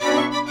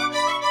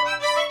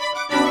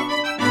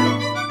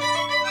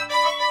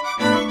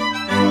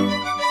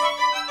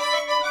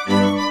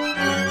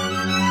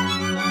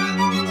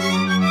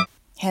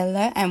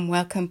and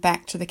welcome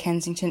back to the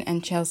Kensington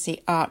and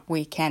Chelsea Art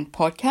Weekend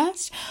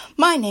podcast.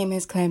 My name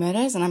is Claire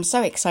Meadows and I'm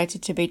so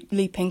excited to be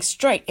leaping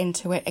straight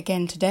into it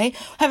again today.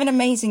 I have an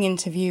amazing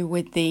interview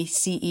with the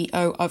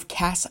CEO of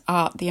Cass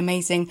Art, the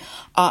amazing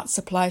art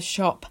supply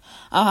shop.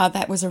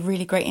 That was a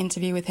really great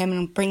interview with him, and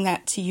I'll bring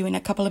that to you in a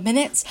couple of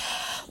minutes.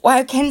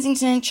 While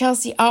Kensington and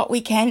Chelsea Art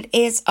Weekend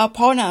is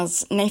upon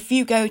us, and if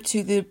you go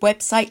to the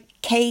website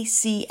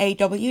kcaw.co.uk.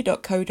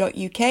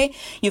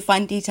 You'll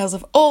find details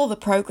of all the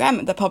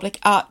programme, the Public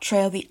Art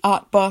Trail, the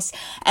Art Boss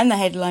and the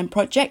Headline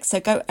Project. So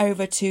go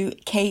over to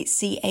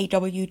kcaw.co.uk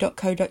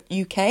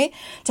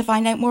to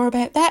find out more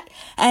about that.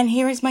 And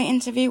here is my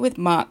interview with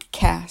Mark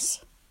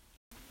Cass.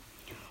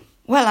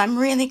 Well, I'm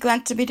really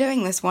glad to be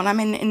doing this one. I'm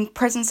in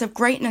presence of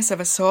greatness of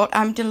a sort.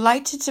 I'm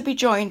delighted to be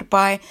joined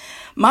by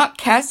Mark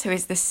Cass, who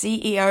is the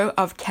CEO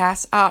of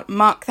Cass Art.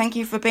 Mark, thank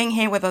you for being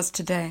here with us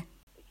today.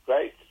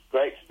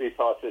 Great to be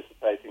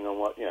participating on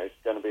what, it's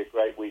going to be a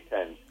great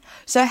weekend.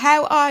 So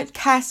how are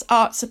Cass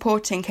Art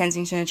supporting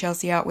Kensington and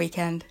Chelsea Art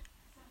Weekend?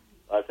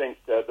 I think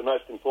the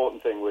most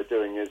important thing we're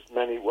doing is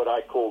many what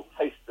I call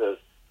tasters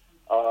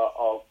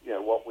of,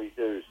 what we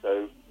do.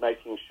 So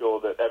making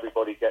sure that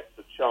everybody gets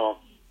a chance.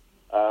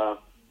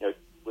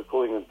 We're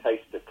calling them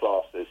taster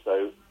classes.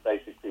 So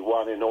basically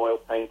one in oil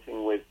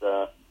painting with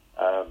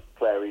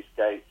Clary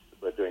Skates.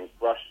 We're doing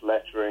brush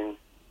lettering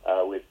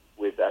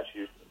with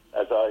actually,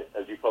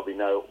 as you probably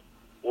know,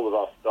 all of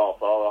our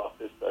staff are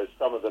artists, so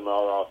some of them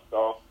are our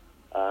staff,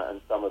 and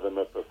some of them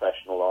are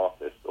professional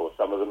artists, or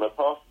some of them are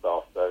past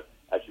staff. So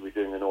actually we're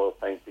doing an oil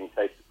painting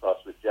taster class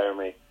with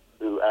Jeremy,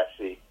 who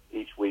actually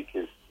each week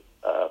is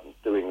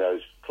doing those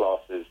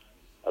classes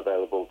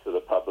available to the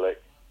public.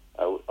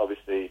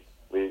 Obviously,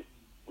 we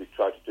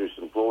try to do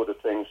some broader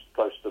things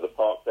close to the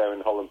park there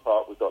in Holland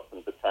Park. We've got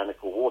some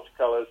botanical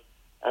watercolours,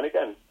 and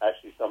again,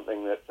 actually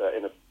something that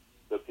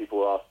that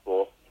people ask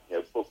for,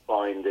 book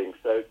binding.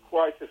 So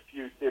quite a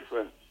few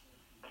different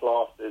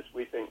classes.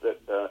 We think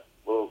that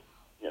will,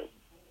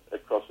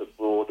 across a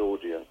broad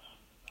audience.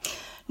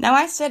 Now,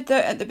 I said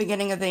that at the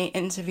beginning of the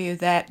interview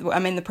that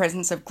I'm in the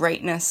presence of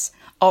greatness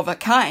of a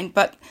kind,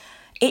 but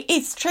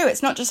it's true.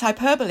 It's not just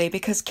hyperbole,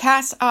 because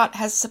Cass Art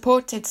has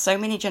supported so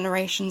many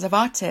generations of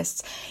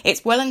artists.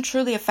 It's well and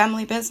truly a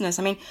family business.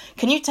 I mean,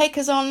 can you take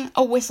us on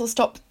a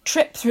whistle-stop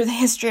trip through the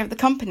history of the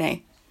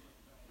company?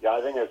 Yeah,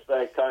 I think it's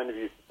very kind of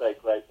you to say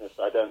greatness.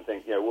 I don't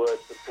think, word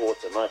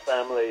supporter. My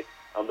family,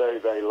 I'm very,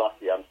 very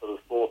lucky. I'm sort of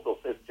fourth or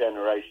fifth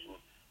generation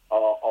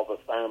of a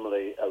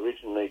family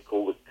originally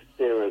called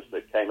the Kassiras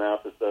that came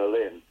out of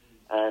Berlin.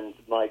 And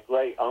my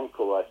great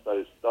uncle, I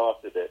suppose,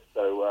 started it.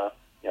 So,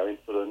 in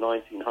sort of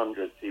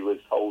 1900s, he was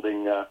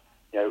holding,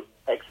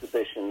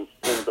 exhibitions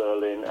in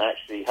Berlin.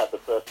 Actually had the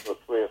first sort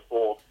of 3 or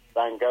 4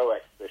 Van Gogh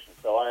exhibitions.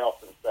 So I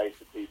often say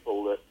to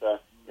people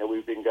that,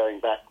 we've been going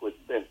backwards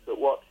since. But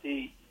what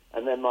he...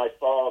 And then my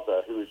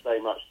father, who is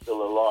very much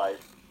still alive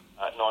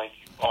at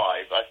 95,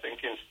 I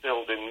think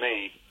instilled in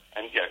me,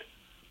 and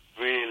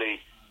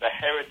really the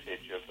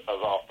heritage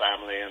of our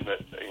family, and that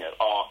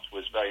art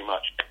was very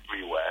much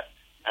everywhere.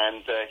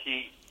 And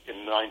he,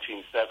 in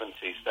 1970,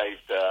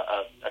 saved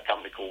a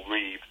company called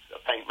Reeves, a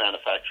paint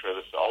manufacturer,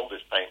 that's the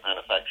oldest paint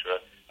manufacturer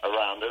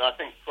around. And I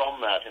think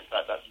from that, in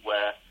fact, that's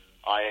where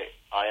I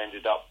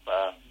ended up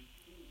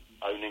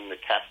owning the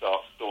Cass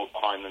Art store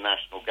behind the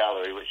National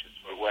Gallery, which is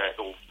where it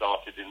all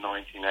started in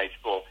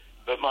 1984.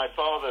 But my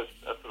father,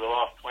 for the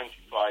last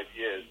 25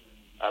 years,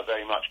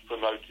 very much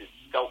promoted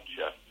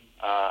sculpture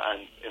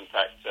and, in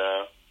fact,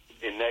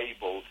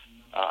 enabled,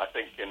 I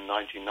think in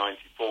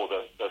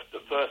 1994, the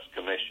first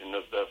commission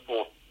of the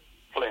 4th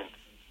plinth.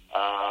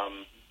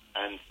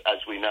 And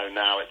as we know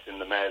now, it's in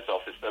the Mayor's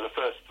office. So the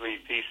first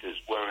 3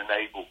 pieces were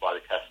enabled by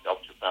the Cass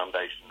Sculpture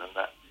Foundation, and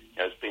that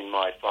has been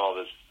my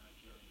father's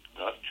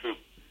true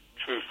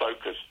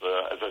focus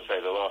for, as I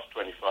say, the last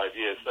 25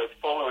 years. So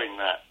following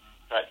that,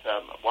 in fact,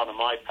 one of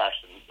my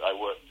passions, I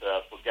worked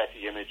for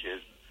Getty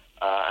Images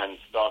and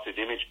started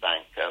Image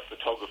Bank, a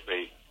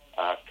photography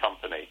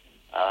company,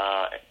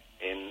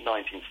 in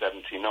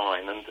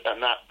 1979. And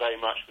that very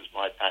much was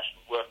my passion,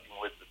 working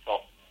with the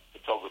top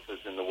photographers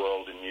in the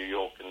world, in New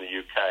York and the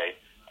UK,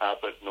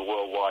 but in a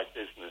worldwide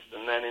business.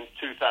 And then in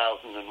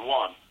 2001,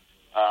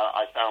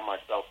 I found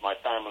myself, my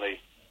family,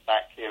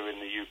 back here in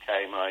the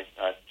UK, my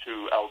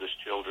 2 eldest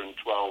children,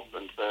 12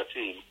 and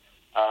 13,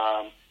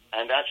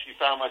 and actually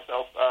found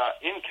myself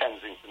in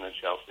Kensington and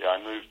Chelsea. I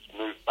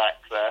moved back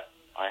there.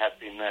 I had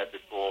been there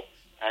before,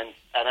 and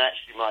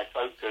actually my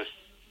focus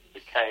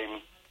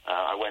became,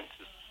 I went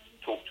to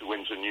talk to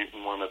Winsor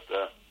Newton, one of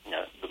the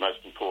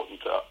most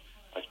important,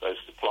 I suppose,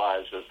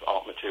 suppliers of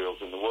art materials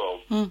in the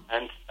world.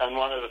 And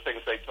one of the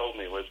things they told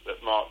me was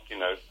that, Mark,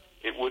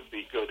 it would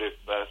be good if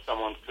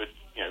someone could,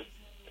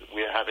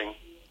 we're having,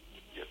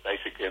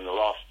 basically in the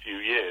last few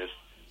years,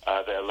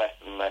 there are less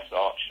and less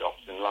art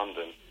shops in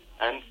London.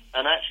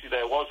 And actually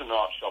there was an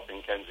art shop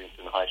in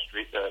Kensington High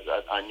Street.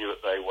 I knew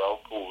it very well,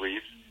 called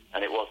Reeves,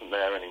 and it wasn't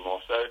there anymore.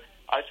 So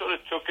I sort of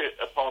took it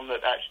upon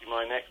that actually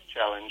my next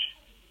challenge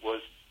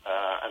was,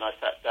 and I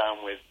sat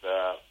down with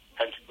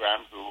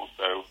Pentagram, who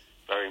also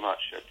very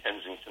much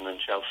Kensington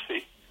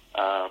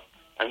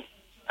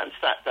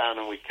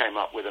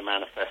up with a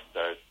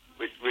manifesto,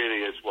 which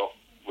really is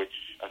which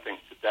I think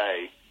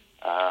today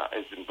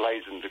is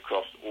emblazoned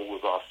across all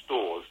of our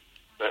stores,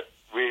 but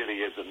really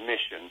is a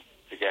mission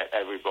to get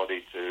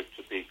everybody to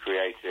be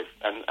creative.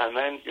 And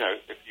then,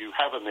 if you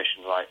have a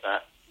mission like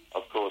that,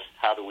 of course,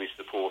 how do we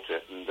support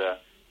it? And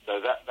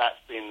so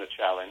that's been the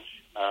challenge.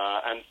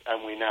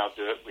 And we now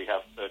do it. We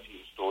have 13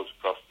 stores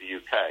across the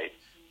UK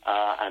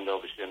and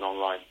obviously an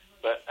online.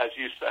 But as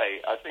you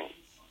say, I think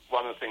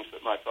one of the things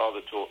that my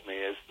father taught me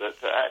is that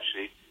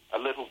actually a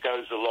little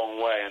goes a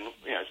long way. And,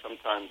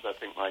 sometimes I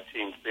think my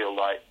team feel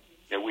like,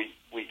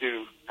 we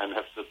do and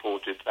have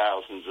supported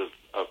thousands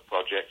of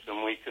projects,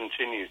 and we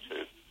continue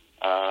to.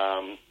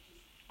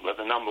 But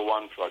the number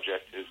one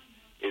project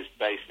is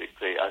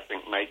basically, I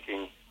think,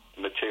 making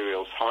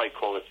materials,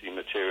 high-quality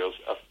materials,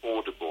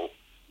 affordable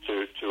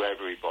to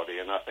everybody.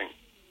 And I think,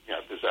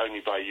 there's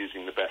only by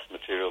using the best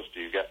materials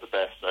do you get the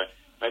best. So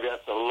maybe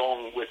that's a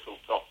long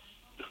whistle-stop.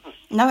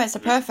 No, it's a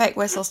perfect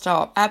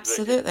whistle-stop,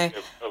 absolutely.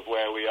 Of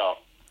where we are.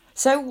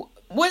 So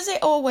was it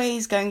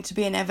always going to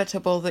be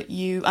inevitable that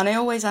and I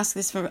always ask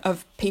this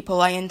of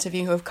people I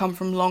interview who have come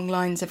from long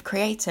lines of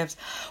creatives,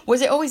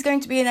 was it always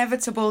going to be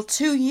inevitable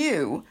to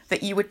you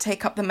that you would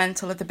take up the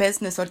mantle of the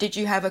business, or did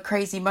you have a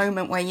crazy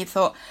moment where you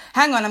thought,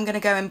 hang on, I'm going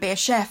to go and be a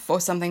chef or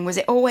something? Was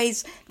it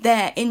always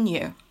there in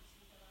you?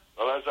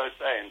 Well, as I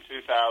say, in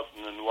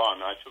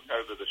 2001, I took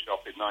over the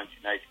shop in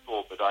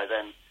 1984, but I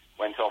then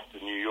went off to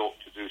New York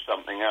to do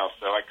something else.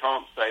 So I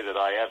can't say that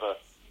I ever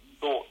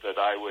thought that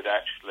I would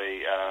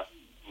actually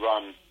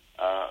run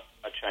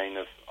a chain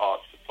of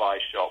art supply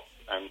shops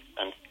and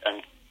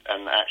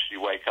actually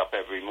wake up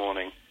every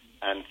morning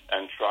and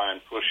try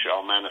and push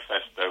our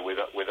manifesto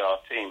with our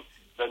team.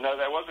 So no,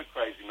 there was a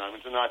crazy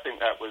moment, and I think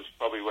that was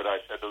probably what I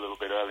said a little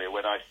bit earlier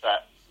when I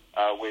sat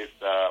with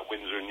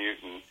Winsor &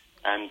 Newton,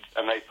 and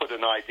they put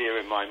an idea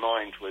in my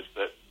mind, was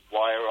that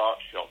why are art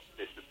shops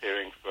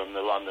disappearing from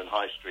the London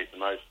High Street, the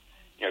most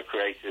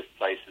creative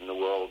place in the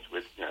world,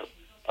 with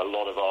a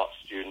lot of art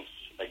students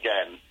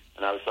again?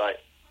 And I was like,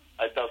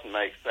 it doesn't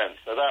make sense.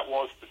 So that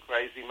was the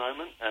crazy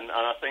moment, and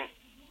I think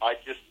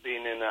I'd just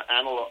been in an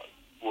analog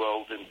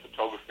world in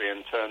photography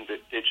and turned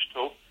it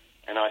digital,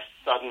 and I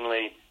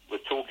suddenly was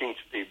talking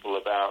to people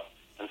about,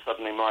 and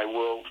suddenly my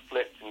world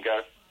flipped and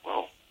go,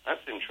 well,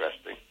 that's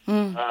interesting.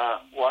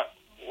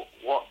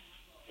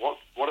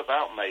 What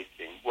about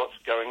making? What's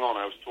going on?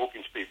 I was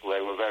talking to people,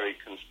 they were very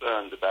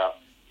concerned about,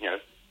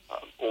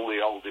 all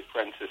the old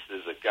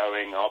apprentices are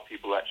going, are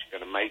people actually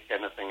going to make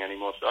anything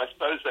anymore? So I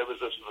suppose there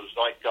was a sort of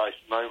zeitgeist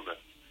moment.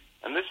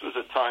 And this was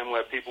a time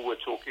where people were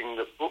talking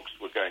that books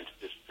were going to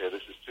disappear.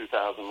 This is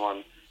 2001,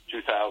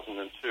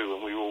 2002,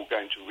 and we were all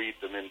going to read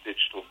them in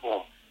digital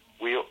form.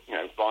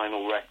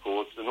 Vinyl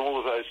records and all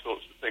of those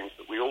sorts of things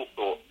that we all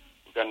thought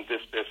were going to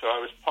disappear. So I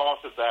was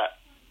part of that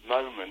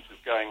moment of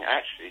going,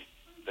 actually,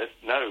 there's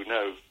no,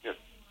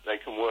 they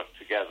can work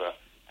together.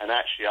 And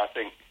actually, I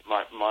think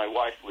my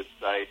wife would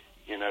say,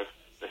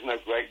 there's no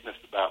greatness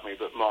about me,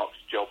 but Mark's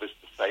job is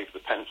to save the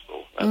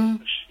pencil.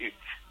 And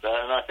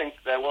I think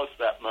there was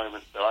that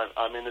moment. So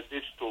I'm in a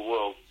digital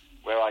world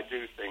where I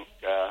do think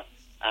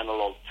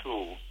analog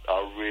tools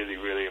are really,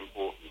 really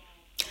important.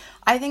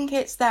 I think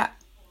it's that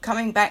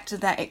coming back to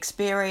that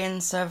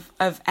experience of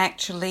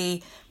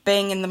actually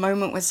being in the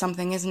moment with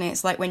something, isn't it?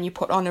 It's like when you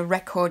put on a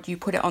record, you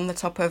put it on the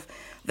top of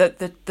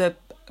the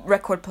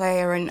record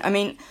player. And I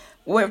mean,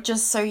 we're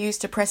just so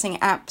used to pressing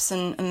apps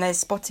and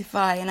there's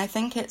Spotify. And I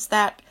think it's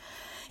that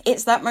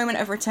moment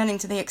of returning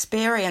to the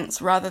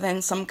experience rather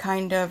than some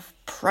kind of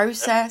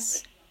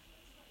process.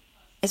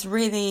 It's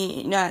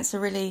really,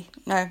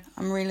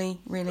 I'm really.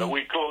 But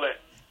we call it,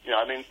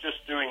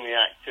 just doing the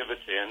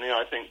activity. And,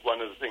 I think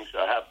one of the things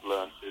I have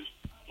learned is,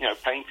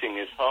 painting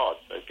is hard.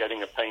 So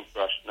getting a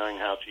paintbrush, knowing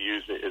how to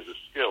use it is a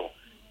skill.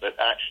 But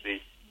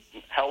actually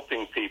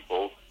helping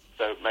people,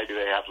 so maybe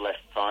they have less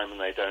time and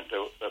they don't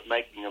do it, but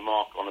making a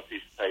mark on a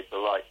piece of paper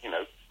like,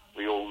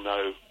 we all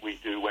know we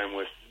do when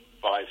we're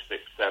 5,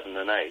 6, 7,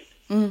 and 8.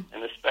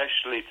 And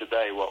especially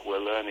today, what we're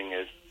learning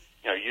is,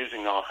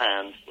 using our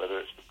hands, whether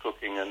it's for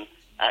cooking, and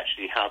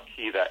actually how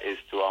key that is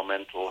to our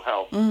mental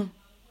health.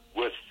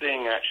 We're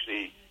seeing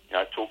actually,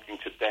 talking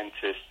to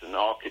dentists and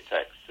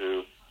architects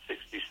who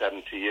 60,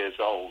 70 years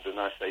old, and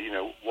I say,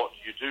 what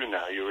do you do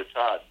now? You're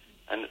retired.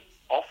 And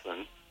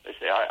often they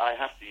say, I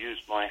have to use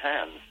my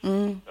hands.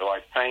 So I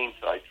paint,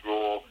 I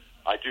draw,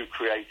 I do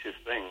creative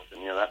things.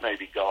 And, that may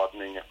be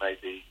gardening, it may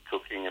be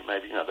cooking, it may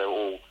be, they're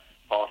all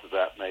part of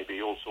that,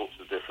 maybe all sorts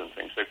of different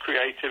things. So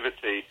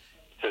creativity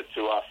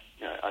to us,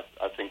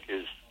 I think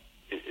is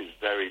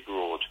very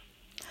broad.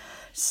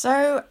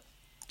 So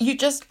you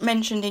just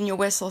mentioned in your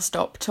Whistle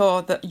Stop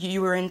tour that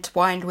you were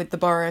entwined with the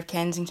borough of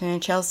Kensington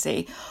and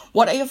Chelsea.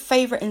 What are your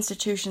favourite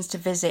institutions to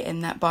visit in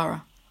that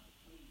borough?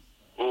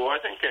 Well, I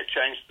think it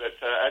changed, but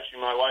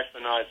actually my wife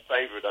and I's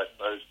favourite, I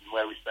suppose, and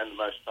where we spend the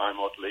most time,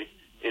 oddly,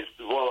 is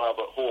the Royal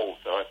Albert Hall.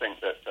 So I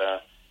think that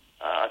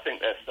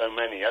there's so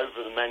many.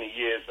 Over the many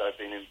years I've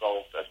been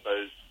involved, I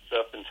suppose,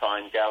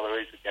 Serpentine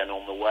Galleries, again,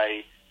 on the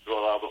way,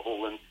 Royal Albert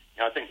Hall, and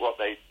I think what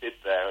they did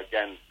there,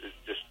 again, is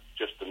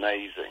just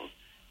amazing.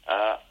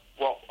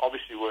 What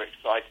obviously we're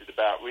excited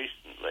about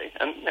recently,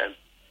 and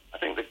I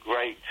think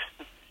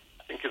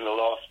in the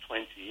last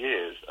 20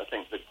 years, I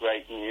think the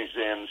great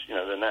museums,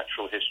 the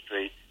natural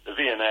history, the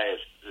V&A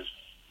has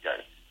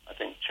I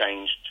think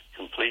changed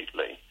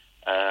completely,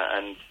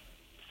 and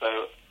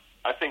so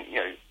I think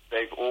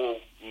they've all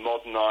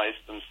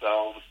modernized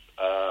themselves,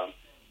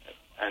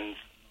 and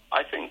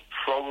I think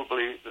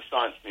probably the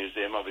Science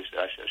Museum, obviously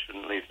I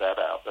shouldn't leave that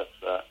out,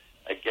 that's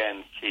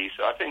again key.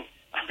 So I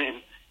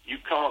mean, you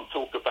can't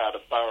talk about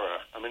a borough.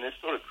 I mean, it's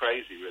sort of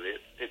crazy, really.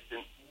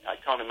 I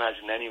can't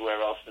imagine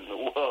anywhere else in the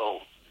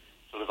world.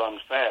 Sort of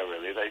unfair,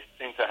 really. They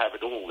seem to have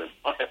it all, in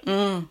my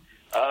opinion.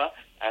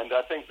 And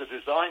I think the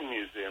Design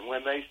Museum,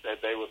 when they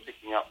said they were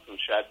picking up from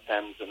Shad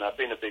Thames, and I've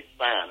been a big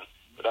fan,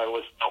 but I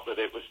always felt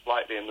that it was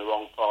slightly in the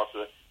wrong part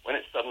of it. When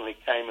it suddenly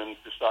came and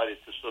decided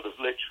to sort of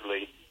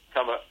literally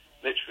come up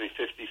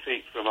 50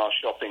 feet from our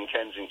shop in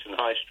Kensington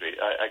High Street,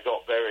 I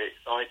got very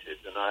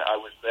excited, and I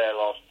was there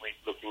last week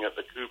looking at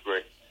the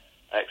Kubrick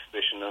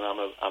exhibition, and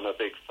I'm a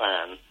big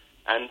fan.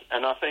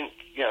 And I think,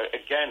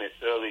 again,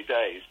 it's early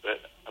days,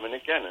 but, I mean,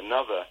 again,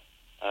 another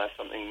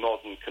something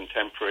modern,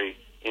 contemporary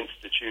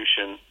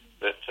institution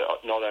that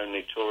not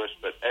only tourists,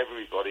 but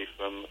everybody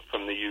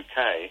from the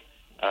UK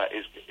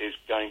is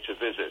going to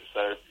visit.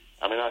 So,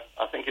 I mean,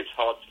 I think it's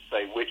hard to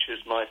say which is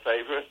my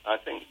favourite. I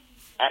think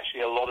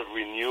actually a lot of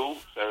renewal.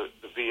 So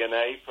the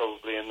V&A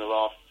probably in the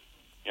last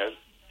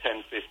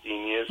 10,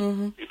 15 years,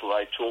 people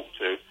I talk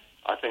to,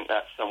 I think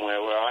that's somewhere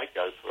where I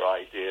go for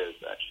ideas,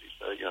 actually.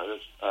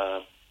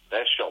 So,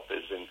 their shop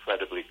is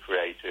incredibly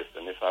creative,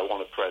 and if I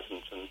want a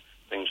present and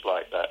things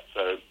like that.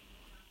 So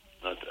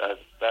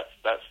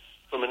that's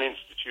from an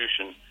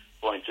institution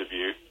point of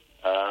view.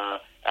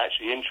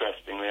 Actually,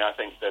 interestingly, I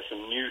think there's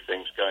some new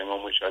things going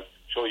on, which I'm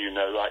sure you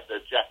know, like the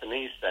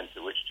Japanese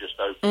Centre, which just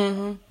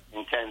opened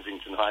in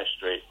Kensington High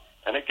Street.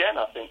 And again,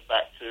 I think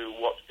back to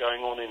what's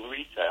going on in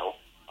retail.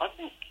 I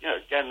think,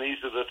 again,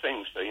 these are the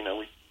things that,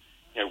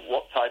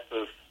 what type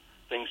of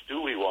things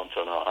do we want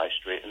on our high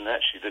street? And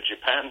actually, the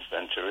Japan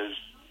Centre is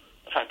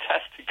a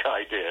fantastic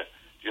idea.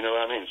 Do you know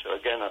what I mean? So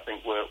again, I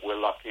think we're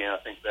lucky, and I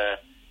think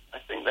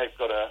they've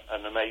got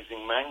an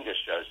amazing manga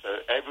show. So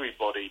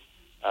everybody,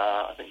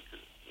 I think,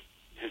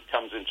 who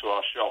comes into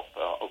our shop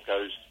or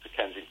goes to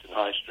Kensington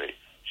High Street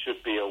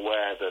should be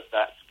aware that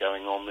that's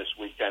going on this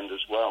weekend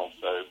as well.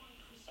 So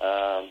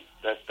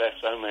there's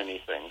so many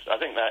things. I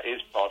think that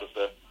is part of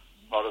the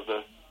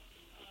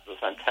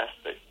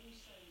fantastic.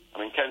 I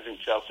mean, Kensington and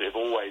Chelsea have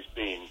always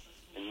been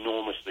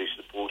enormously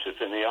supportive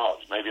in the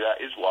arts. Maybe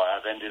that is why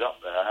I've ended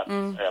up there.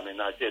 I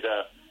mean, I did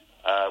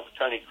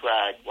Tony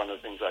Cragg, one of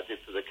the things I did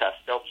for the Cass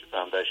Sculpture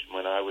Foundation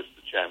when I was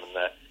the chairman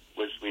there,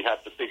 was we had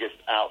the biggest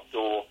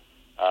outdoor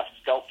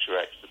sculpture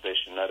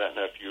exhibition. I don't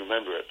know if you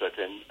remember it, but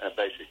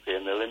basically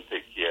in the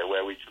Olympic year,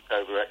 where we took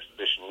over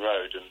Exhibition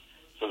Road and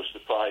sort of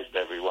surprised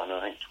everyone.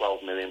 I think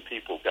 12 million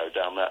people go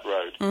down that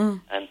road,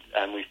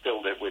 and we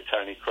filled it with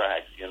Tony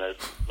Cragg's,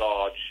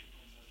 large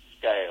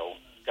scale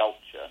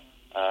sculpture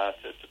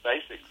to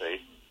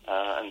basically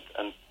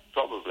and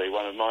probably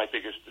one of my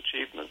biggest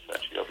achievements,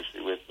 actually,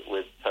 obviously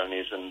with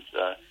Tony's and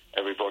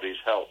everybody's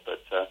help.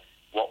 But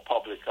what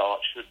public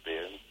art should be,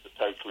 and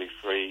totally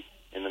free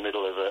in the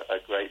middle of a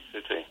great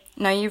city.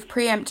 Now, you've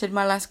preempted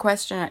my last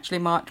question, actually,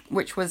 Mark,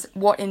 which was,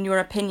 what, in your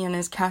opinion,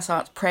 is Cass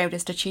Art's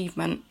proudest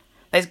achievement?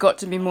 There's got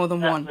to be more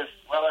than one.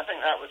 I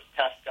think that was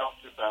Cass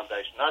Sculpture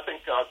Foundation. I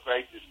think our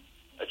greatest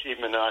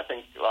achievement, and I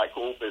think, like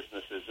all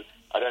businesses,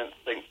 I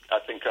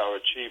think our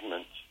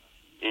achievement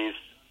is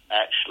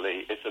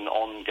actually, it's an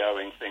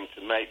ongoing thing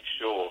to make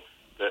sure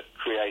that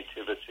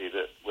creativity,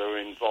 that we're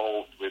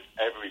involved with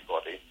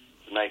everybody,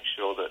 to make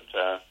sure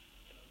that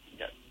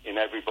in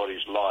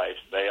everybody's lives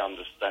they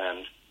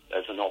understand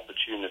there's an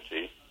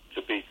opportunity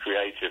to be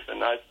creative.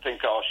 And I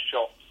think our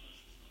shops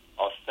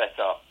are set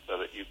up so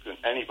that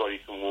anybody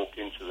can walk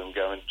into them,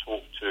 go and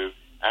talk to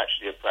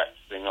actually a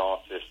practicing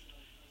artist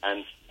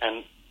and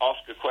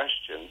ask a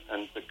question.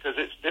 And because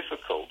it's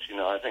difficult,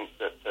 I think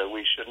that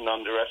we shouldn't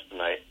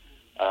underestimate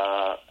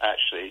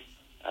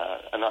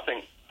and I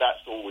think that's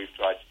all we've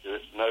tried to do.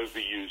 It's an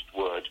overused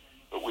word,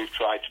 but we've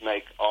tried to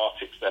make art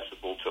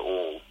accessible to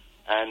all.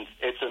 And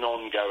it's an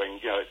ongoing,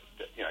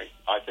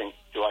 I think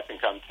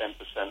I'm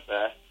 10%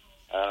 there?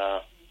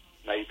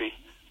 Maybe.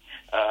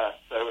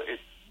 So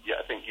it's,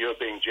 I think you're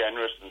being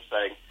generous and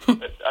saying,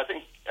 but I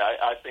think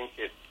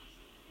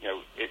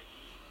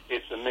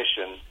it's a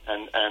mission,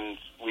 and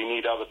we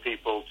need other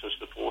people to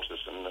support us,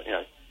 and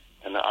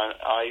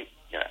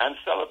and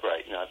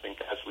celebrate. I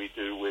think as we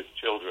do with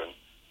children,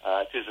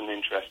 it is an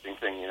interesting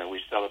thing.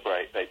 We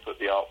celebrate. They put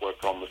the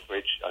artwork on the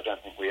fridge. I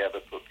don't think we ever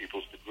put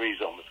people's degrees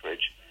on the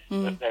fridge,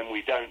 but then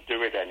we don't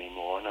do it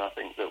anymore. And I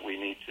think that we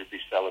need to be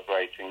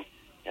celebrating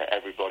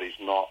everybody's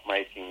mark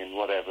making in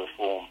whatever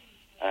form,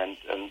 and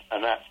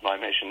that's my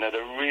mission. At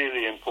a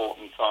really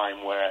important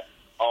time where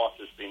art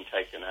has been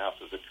taken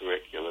out of the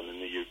curriculum in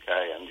the UK,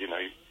 and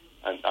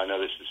and I know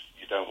this is,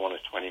 you don't want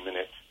a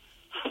 20-minute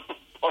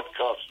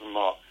podcast from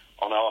Mark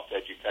on art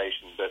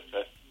education, but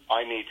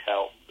I need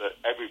help, that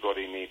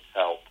everybody needs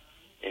help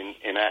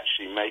in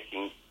actually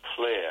making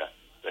clear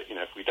that,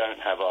 if we don't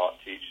have art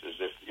teachers,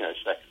 if,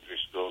 secondary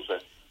schools,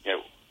 that,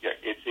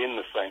 it's in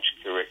the French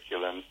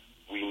curriculum.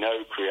 We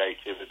know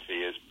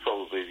creativity is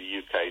probably the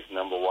UK's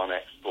number one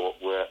export.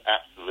 We're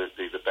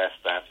absolutely the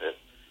best at it.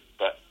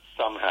 But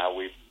somehow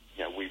we've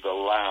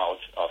allowed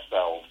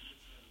ourselves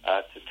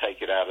to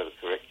take it out of the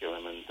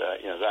curriculum. And,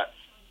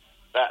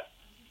 that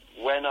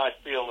when I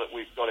feel that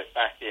we've got it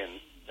back in,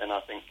 then I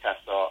think Cass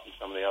Art and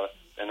some of the other,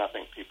 then I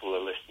think people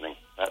are listening.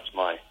 That's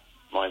my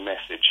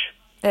message.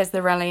 There's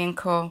the rallying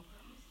call.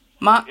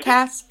 Mark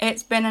Cass,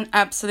 it's been an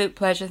absolute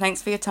pleasure.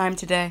 Thanks for your time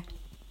today.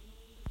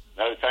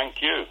 No,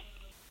 thank you.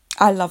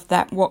 I love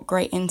that. What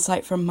great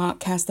insight from Mark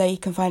Cass there. You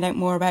can find out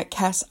more about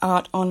Cass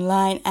Art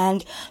online.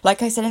 And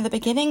like I said in the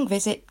beginning,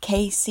 visit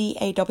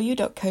kcaw.co.uk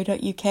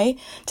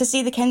to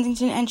see the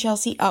Kensington and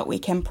Chelsea Art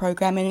Weekend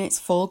programme in its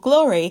full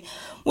glory.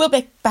 We'll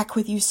be back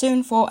with you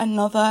soon for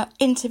another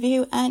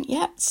interview. And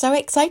yeah, so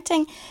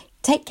exciting.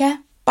 Take care.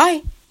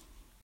 Bye.